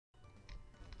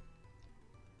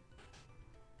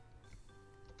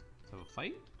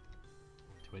fight?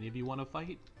 Do any of you want to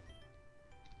fight?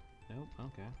 Nope,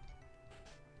 okay.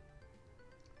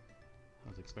 I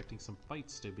was expecting some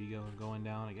fights to be going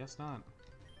down, I guess not.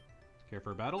 Care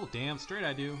for a battle? Damn straight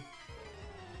I do.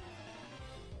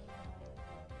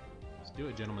 Let's do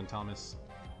it, Gentleman Thomas.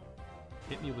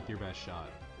 Hit me with your best shot.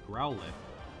 Growlithe.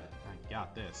 I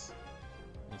got this.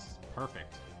 This is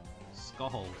perfect.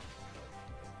 Skull.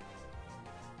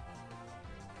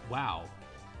 Wow.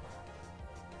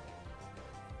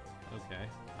 Okay.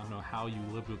 I don't know how you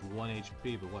lived with 1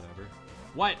 HP, but whatever.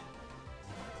 What?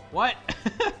 What?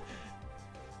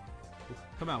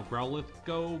 Come out, Growlithe.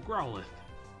 Go, Growlithe.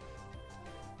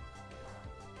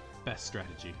 Best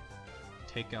strategy.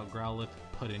 Take out Growlithe,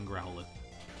 put in Growlithe.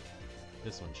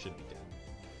 This one should be dead.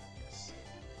 Yes.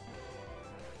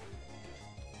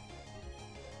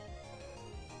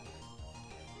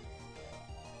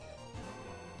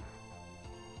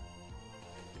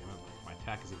 Damn, my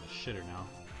attack is in the shitter now.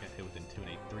 Got hit with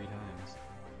Intimidate 3 times.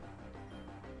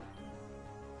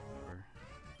 Whatever.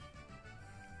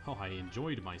 Oh, I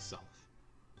enjoyed myself.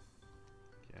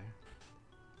 Okay.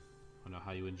 I don't know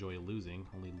how you enjoy losing.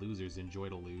 Only losers enjoy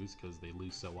to lose because they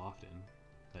lose so often.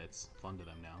 That's fun to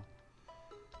them now.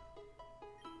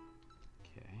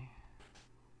 Okay.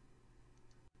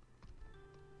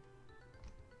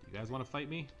 Do you guys want to fight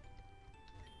me?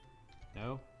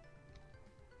 No?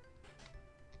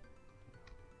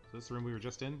 Is this the room we were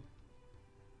just in?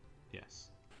 Yes.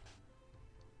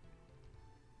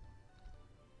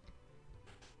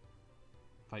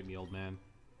 Fight me, old man.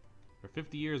 For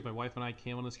 50 years, my wife and I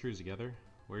came on this cruise together.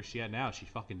 Where's she at now? Is she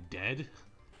fucking dead?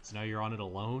 So now you're on it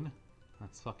alone?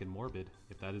 That's fucking morbid,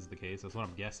 if that is the case. That's what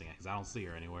I'm guessing, because I don't see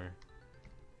her anywhere.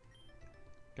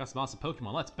 Got some awesome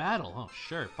Pokemon. Let's battle! Oh,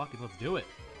 sure. Fuck it, let's do it.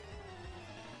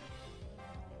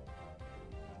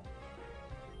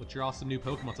 What's your awesome new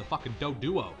Pokemon? It's a fucking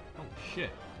Doduo. Oh,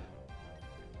 shit.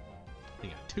 They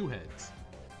got 2 heads.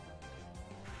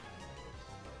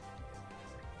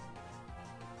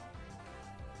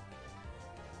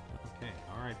 Okay,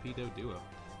 R.I.P. Doduo.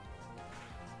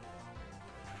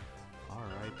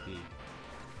 R.I.P.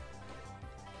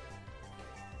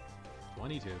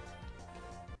 22.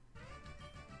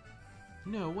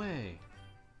 No way.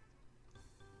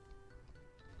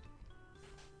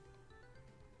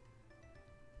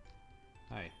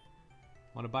 Hi.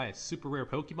 Want to buy a super rare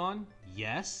Pokemon?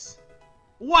 Yes.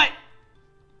 What?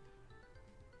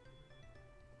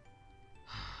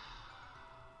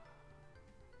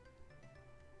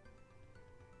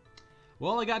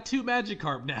 Well, I got 2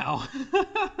 Magikarp now.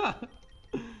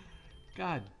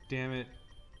 God damn it.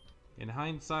 In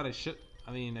hindsight, I should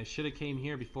have came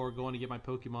here before going to get my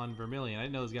Pokemon Vermilion. I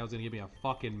didn't know this guy was going to give me a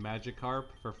fucking Magikarp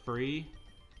for free.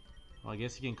 Well, I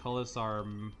guess you can call this our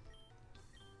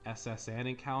SSN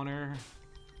encounter.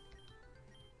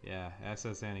 Yeah,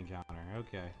 SSN encounter.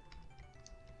 Okay.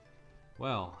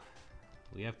 Well,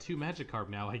 we have 2 Magikarp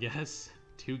now, I guess.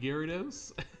 2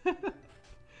 Gyarados?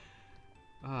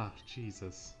 Ah, oh,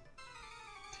 Jesus.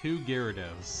 2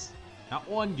 Gyarados. Not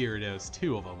 1 Gyarados,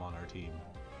 2 of them on our team.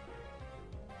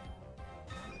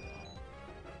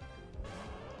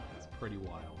 That's pretty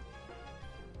wild.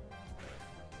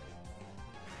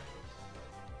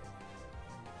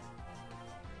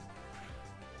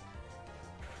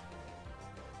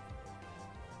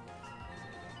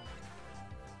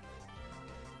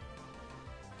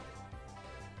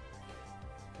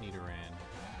 Nidoran.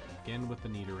 Again with the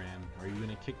Nidoran. Are you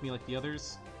gonna kick me like the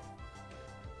others?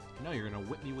 No, you're gonna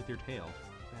whip me with your tail.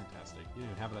 Fantastic. You didn't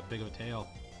even have that big of a tail.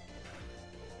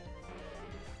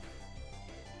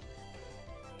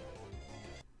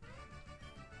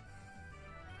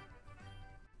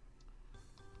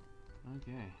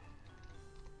 Okay.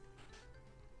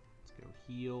 Let's go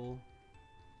heal.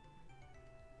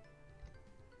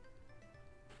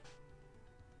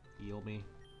 Heal me.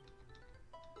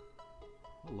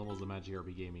 What levels the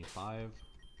Magikarp gave me? 5?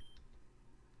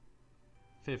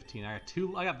 15. I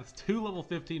got this 2 level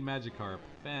 15 Magikarp.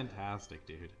 Fantastic,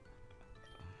 dude.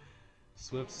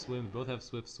 Swift Swim. Both have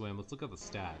Swift Swim. Let's look at the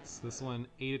stats. This one,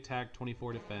 8 attack,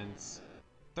 24 defense.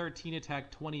 13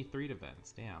 attack, 23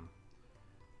 defense. Damn.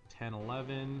 10,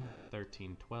 11,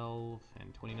 13, 12,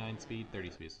 and 29 speed,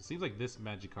 30 speed. So it seems like this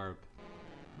Magikarp...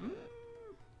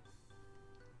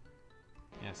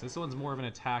 Yes, this one's more of an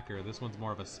attacker. This one's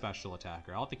more of a special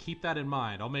attacker. I'll have to keep that in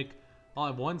mind. I'll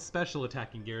have 1 special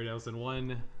attacking Gyarados and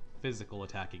 1 physical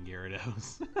attacking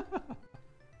Gyarados.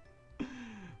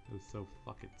 That's so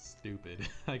fucking stupid.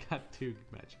 I got 2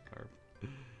 Magikarp.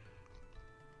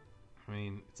 I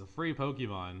mean, it's a free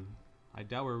Pokemon. I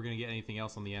doubt we're gonna get anything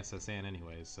else on the SSN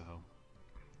anyways, so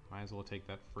might as well take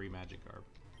that free Magikarp.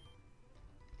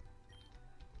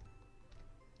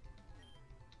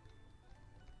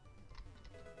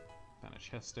 Found a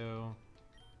chesto.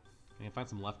 Can I find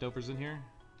some leftovers in here?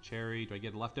 Cherry. Do I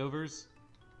get leftovers?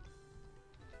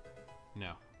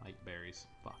 No. I eat berries.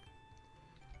 Fuck.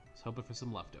 I was hoping for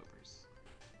some leftovers.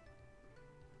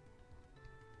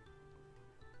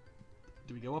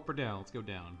 Do we go up or down? Let's go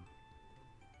down.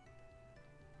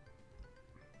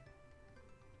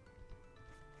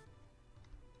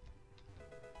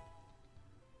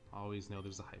 Always know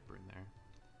there's a hyper in there.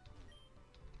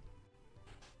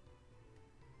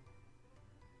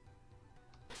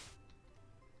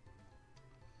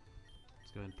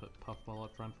 Let's go ahead and put Puffball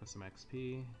up front for some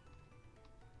XP.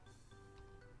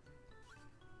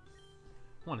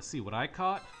 Want to see what I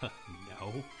caught?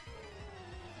 No.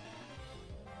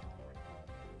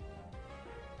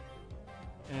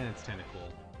 And it's Tentacle.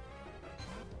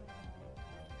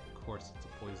 Of course it's a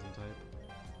poison type.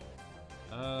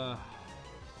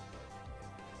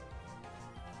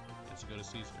 Let's go to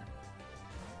Caesar.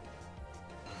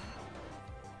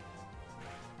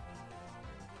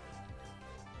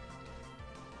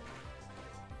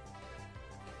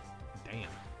 Damn.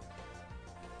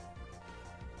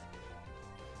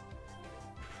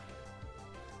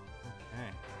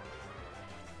 Okay.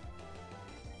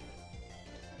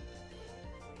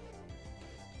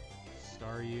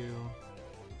 Staryu.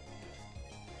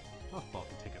 Puffball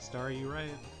can take a Staryu,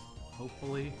 right?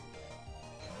 Hopefully.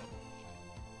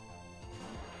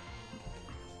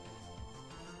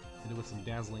 Hit it with some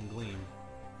Dazzling Gleam.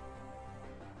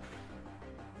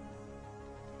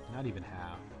 Not even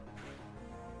half.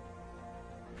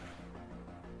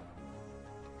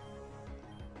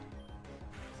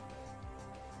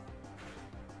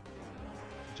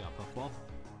 Good job, Puffball.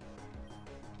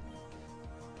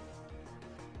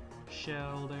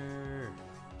 Shelter.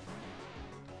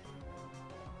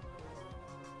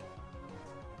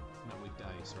 Not weak to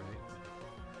ice, right?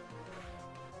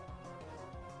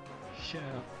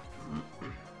 Shell.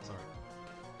 Sorry.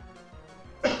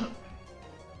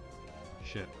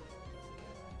 Shit.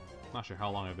 Not sure how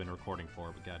long I've been recording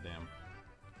for, but goddamn.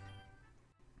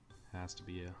 Has to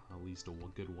be at least a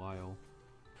good while.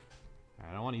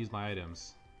 Alright, I don't want to use my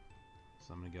items.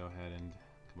 So I'm gonna go ahead and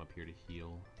come up here to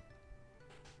heal.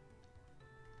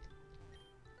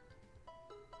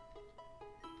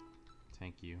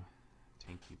 Thank you.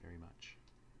 Thank you very much.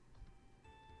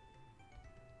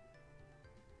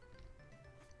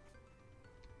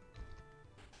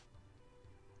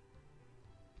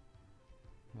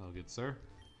 Hello, good sir.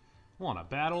 Want a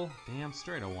battle? Damn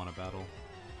straight I want a battle.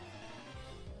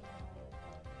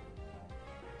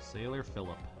 Sailor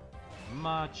Phillip.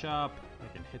 Machop. I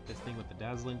can hit this thing with the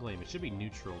Dazzling Gleam. It should be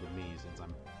neutral to me since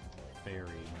I'm fairy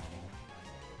normal.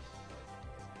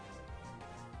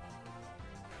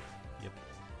 Yep.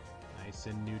 Nice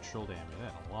and neutral damage.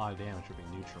 That had a lot of damage for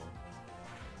being neutral.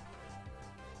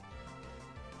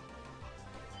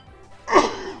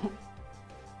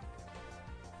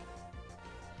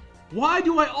 Why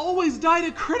do I always die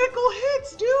to critical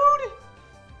hits, dude?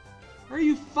 Are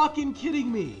you fucking kidding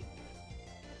me?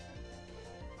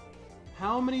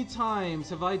 How many times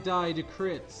have I died to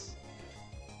crits?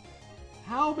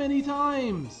 How many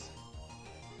times?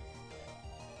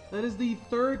 That is the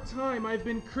third time I've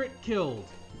been crit killed.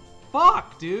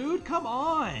 Fuck, dude, come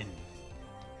on.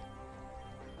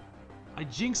 I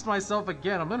jinxed myself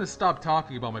again. I'm gonna stop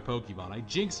talking about my Pokemon. I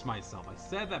jinxed myself. I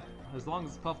said that as long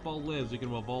as Puffball lives, we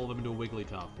can evolve him into a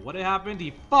Wigglytuff. What happened?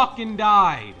 He fucking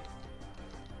died!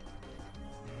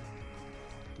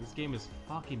 This game is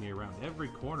fucking me around every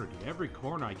corner, dude. Every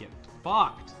corner I get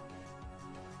fucked.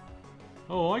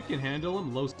 Oh, I can handle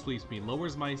him. Low sweep speed.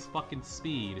 Lowers my fucking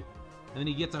speed. And then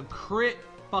he gets a crit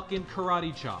fucking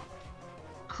Karate Chop.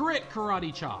 Crit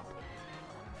Karate Chop.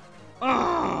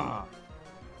 Ugh!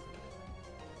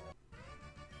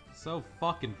 So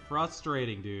fucking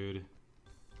frustrating, dude.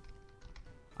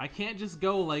 I can't just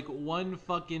go like one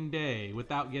fucking day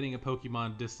without getting a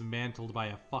Pokemon dismantled by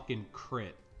a fucking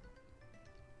crit.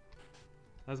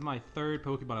 That's my third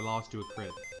Pokemon I lost to a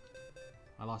crit.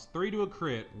 I lost 3 to a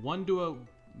crit, 1 to a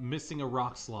missing a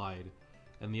Rock Slide,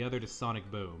 and the other to Sonic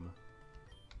Boom.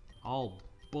 All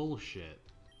bullshit.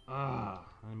 I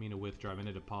didn't mean to withdraw, I meant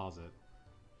to deposit.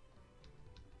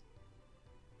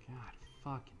 God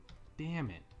fucking damn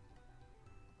it.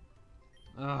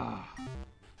 I'm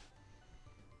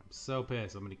so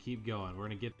pissed. I'm gonna keep going. We're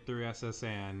gonna get through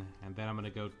SSN, and then I'm gonna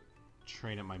go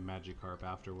train up my Magikarp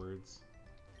afterwards.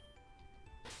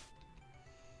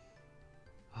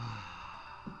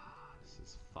 This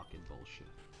is fucking bullshit.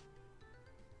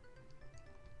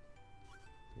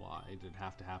 Why did it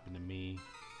have to happen to me?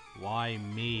 Why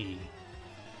me?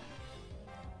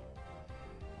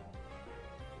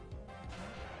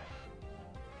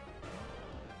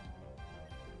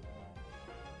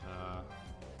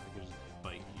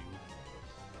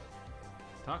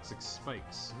 Toxic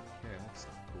spikes. Okay, that's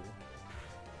not cool.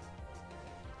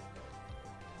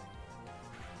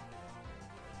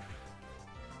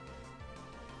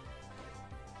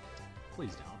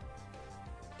 Please don't.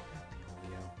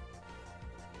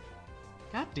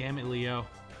 God damn it, Leo.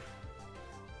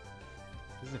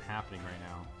 This isn't happening right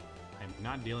now. I'm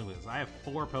not dealing with this. I have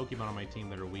 4 Pokemon on my team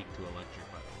that are weak to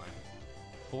electric, by the way.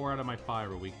 4 out of my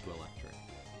 5 are weak to electric.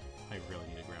 I really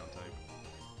need a ground type.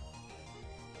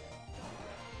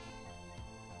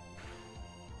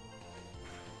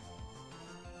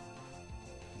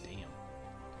 Damn.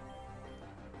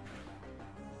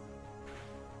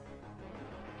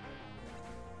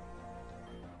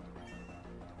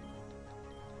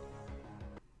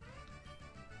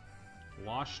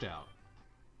 Washed out.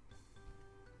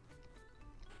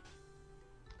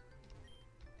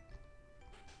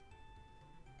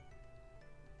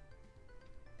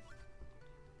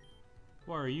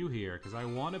 Why are you here? Because I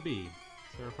want to be.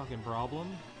 Is there a fucking problem?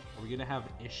 Are we gonna have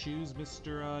issues,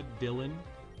 Mr. Dylan?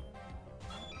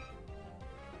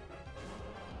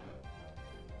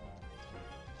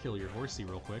 Kill your horsey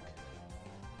real quick.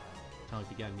 Tell me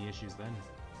if you got any issues then.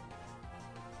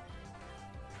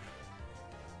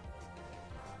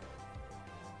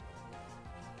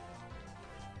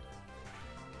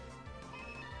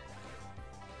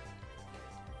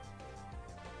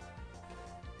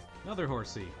 Another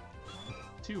horsey.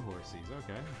 2 horsies,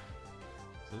 okay.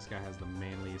 So this guy has the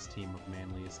manliest team of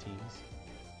manliest teams.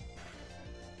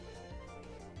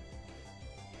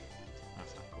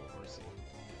 That's not cool, horsey.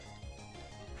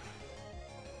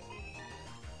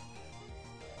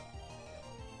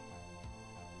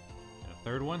 And a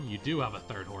third one? You do have a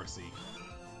third horsey.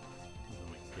 Oh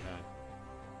my god.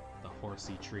 The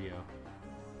horsey trio.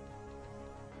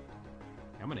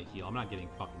 I'm gonna heal. I'm not getting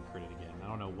fucking critted again. I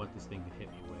don't know what this thing could hit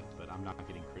me with, but I'm not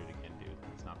getting critted again, dude.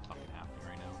 It's not fucking happening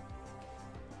right now.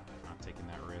 I'm not taking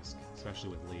that risk, especially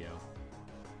with Leo.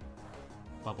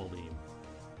 Bubble Beam.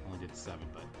 Only did 7,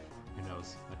 but who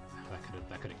knows?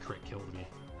 That could have crit killed me.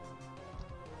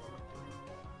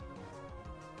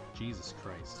 Jesus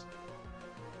Christ.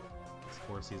 This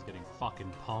horsey is getting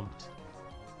fucking pumped.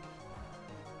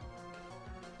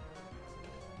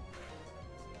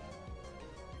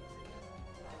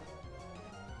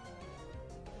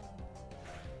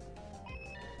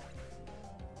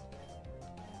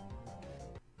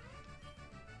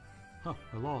 Huh,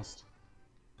 I lost.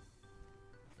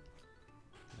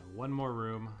 One more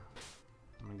room.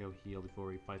 I'm gonna go heal before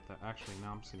we fight that. Actually, no,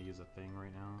 I'm just gonna use a thing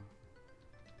right now.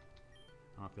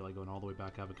 I don't feel like going all the way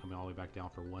back up and coming all the way back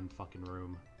down for one fucking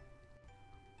room.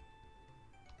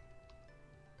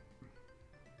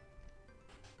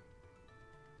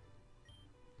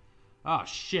 Ah,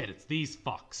 shit, it's these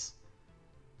fucks.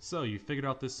 So, you figured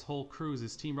out this whole cruise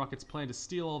is Team Rocket's plan to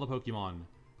steal all the Pokemon.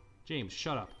 James,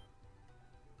 shut up.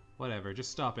 Whatever,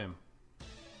 just stop him.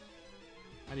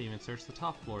 I didn't even search the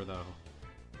top floor, though.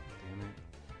 Damn it.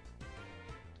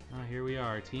 Ah, here we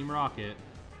are, Team Rocket.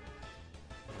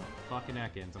 Fucking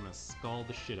Ekans, I'm gonna scald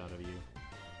the shit out of you.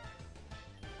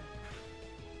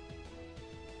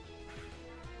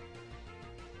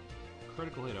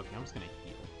 Critical hit, okay, I'm just gonna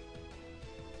heal.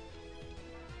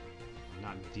 I'm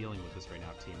not dealing with this right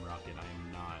now, Team Rocket, I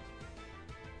am not.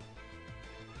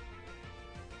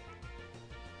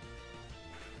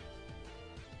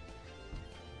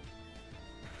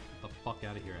 Fuck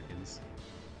out of here, Ekans.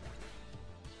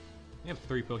 We have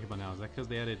 3 Pokemon now. Is that because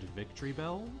they added Victory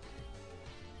Bell?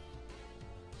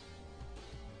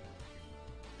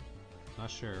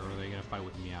 Not sure. Or are they gonna fight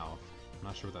with Meowth? I'm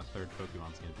not sure what that 3rd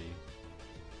Pokemon's gonna be.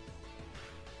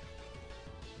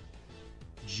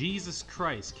 Jesus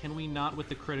Christ! Can we not with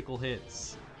the critical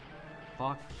hits?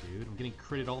 Fuck, dude. I'm getting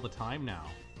critted all the time now.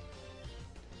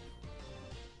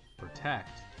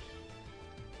 Protect.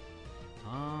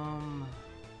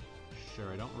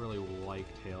 Sure, I don't really like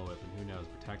Tail Whip, and who knows,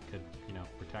 Protect could, you know,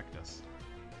 protect us.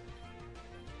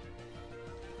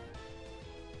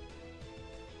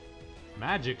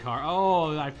 Magikarp!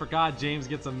 Oh, I forgot James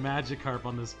gets a Magikarp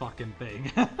on this fucking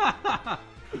thing.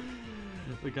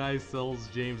 The guy sells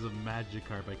James a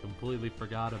Magikarp. I completely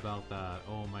forgot about that.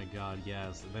 Oh my god,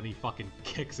 yes. And then he fucking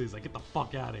kicks it. He's like, get the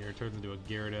fuck out of here. Turns into a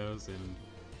Gyarados, and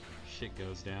shit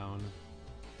goes down.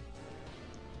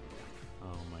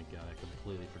 Oh my god, I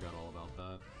completely forgot all about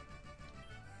that.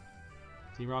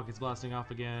 Team Rocket's blasting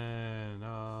off again.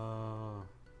 Oh,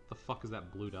 the fuck is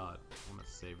that blue dot? I'm gonna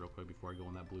save real quick before I go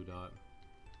on that blue dot.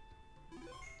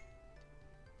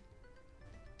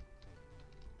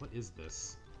 What is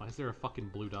this? Why is there a fucking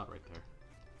blue dot right there?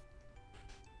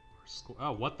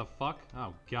 Oh, what the fuck?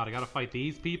 Oh god, I gotta fight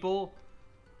these people?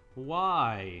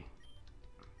 Why?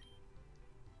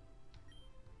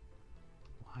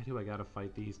 Why do I gotta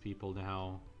fight these people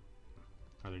now?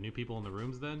 Are there new people in the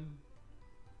rooms then?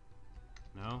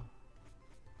 No?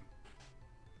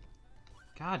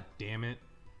 God damn it.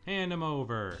 Hand them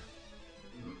over.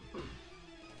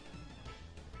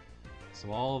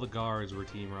 So all the guards were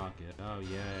Team Rocket. Oh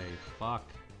yay. Fuck.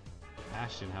 I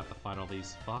shouldn't have to fight all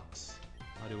these fucks.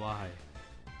 Why do I?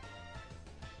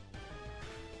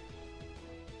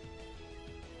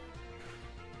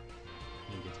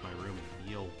 He gets my room and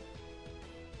heal.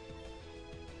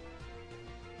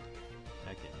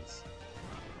 Ekans.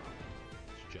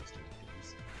 It's just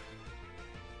Ekans.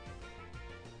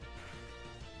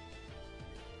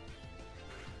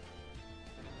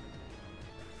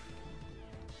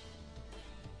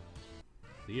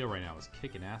 Leo right now is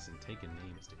kicking ass and taking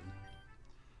names, dude.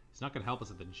 It's not gonna help us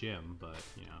at the gym, but,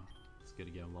 you know, it's good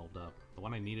to get him leveled up. The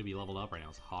one I need to be leveled up right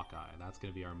now is Hawkeye. That's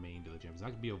gonna be our main to the gym. He's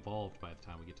not gonna be evolved by the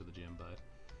time we get to the gym, but,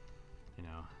 you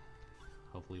know,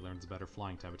 hopefully he learns a better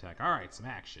flying type attack. Alright, some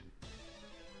action.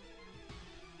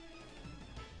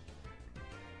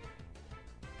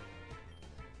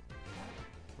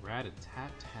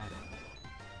 Rat-a-tat-tat-a.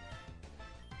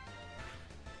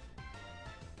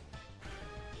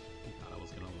 He thought I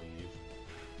was gonna leave.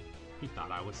 He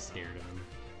thought I was scared of him.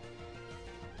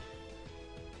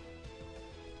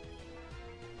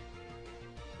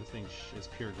 This thing is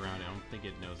pure ground. I don't think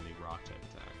it knows any rock type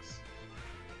attacks.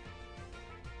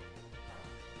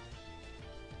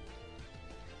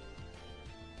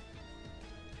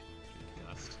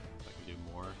 Gust. If I can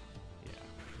do more. Yeah,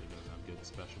 it does have good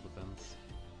special defense.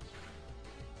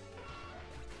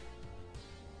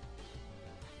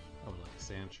 I would like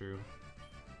Sandshrew.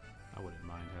 I wouldn't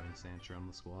mind having Sandshrew on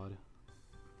the squad.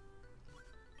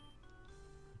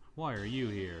 Why are you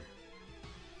here?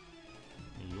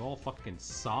 You all fucking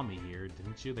saw me here,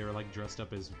 didn't you? They were like dressed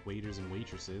up as waiters and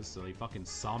waitresses, so they fucking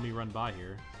saw me run by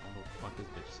here. I don't know what the fuck this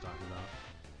bitch is talking about.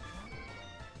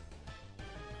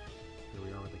 Here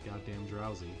we are with the goddamn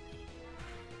drowsy.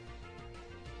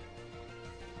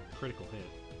 Critical hit.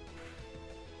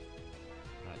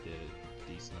 That did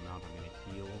a decent amount. I'm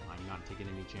gonna heal. I'm not taking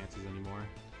any chances anymore.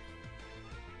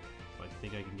 If I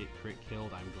think I can get crit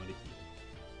killed, I'm going to heal.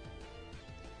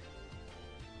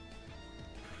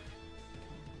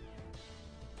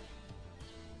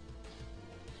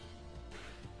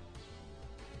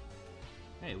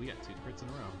 Hey, we got 2 crits in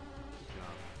a row. Good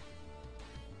job.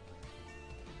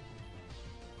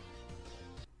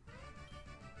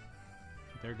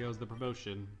 There goes the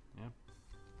promotion. Yep.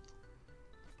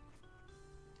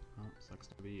 Oh, sucks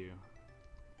to be you.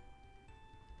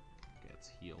 Okay, let's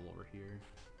heal over here.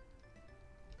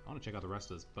 I want to check out the rest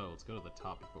of this boat. Let's go to the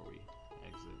top before we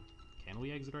exit. Can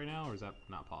we exit right now, or is that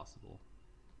not possible?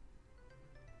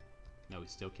 No, we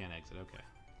still can't exit. Okay.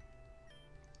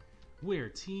 We're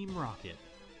Team Rocket.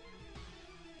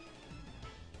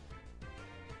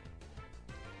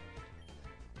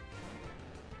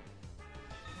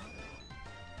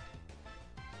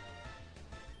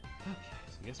 Okay,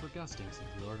 so I guess we're gusting since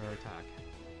we lowered our attack.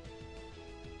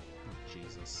 Oh,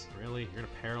 Jesus. Really? You're gonna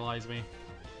paralyze me? Is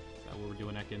that what we're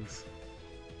doing, Ekans?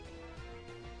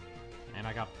 And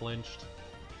I got flinched.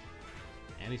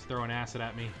 And he's throwing acid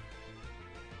at me.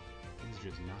 Things are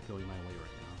just not going my way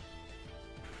right now.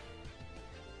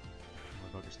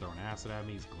 Motherfucker's throwing acid at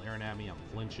me, he's glaring at me, I'm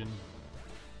flinching.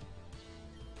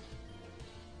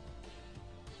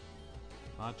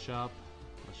 Bot Chop.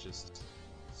 Let's just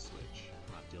switch.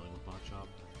 I'm not dealing with Bot Chop.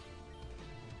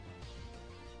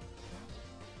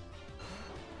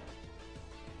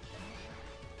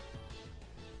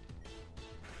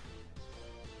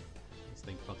 This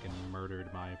thing fucking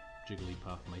murdered my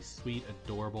Jigglypuff. My sweet,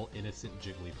 adorable, innocent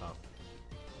Jigglypuff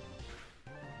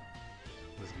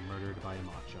was murdered by a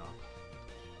Machop.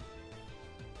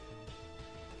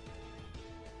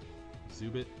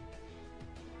 Zubit.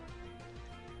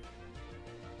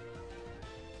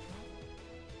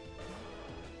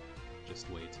 Just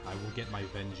wait. I will get my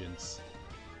vengeance.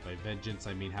 By vengeance,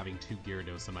 I mean having 2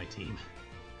 Gyarados on my team.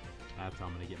 That's how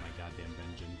I'm gonna get my goddamn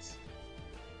vengeance.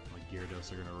 My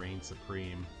Gyarados are gonna reign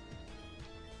supreme.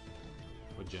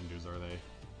 What genders are they?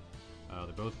 Oh,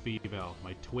 they're both female.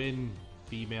 My twin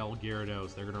female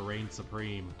Gyarados. They're gonna reign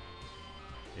supreme.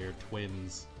 They're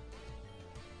twins.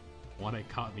 One I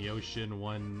caught in the ocean,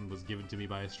 one was given to me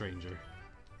by a stranger.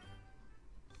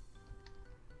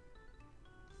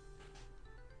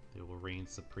 They will reign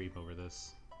supreme over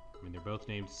this. I mean, they're both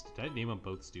named... Did I name them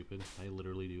both stupid? I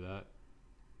literally do that.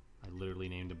 I literally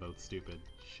named them both stupid.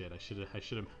 Shit, I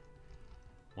should've...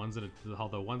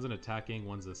 Although one's an attacking,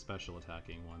 one's a special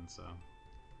attacking one, so...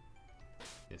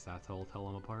 Guess that's how I'll tell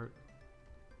them apart.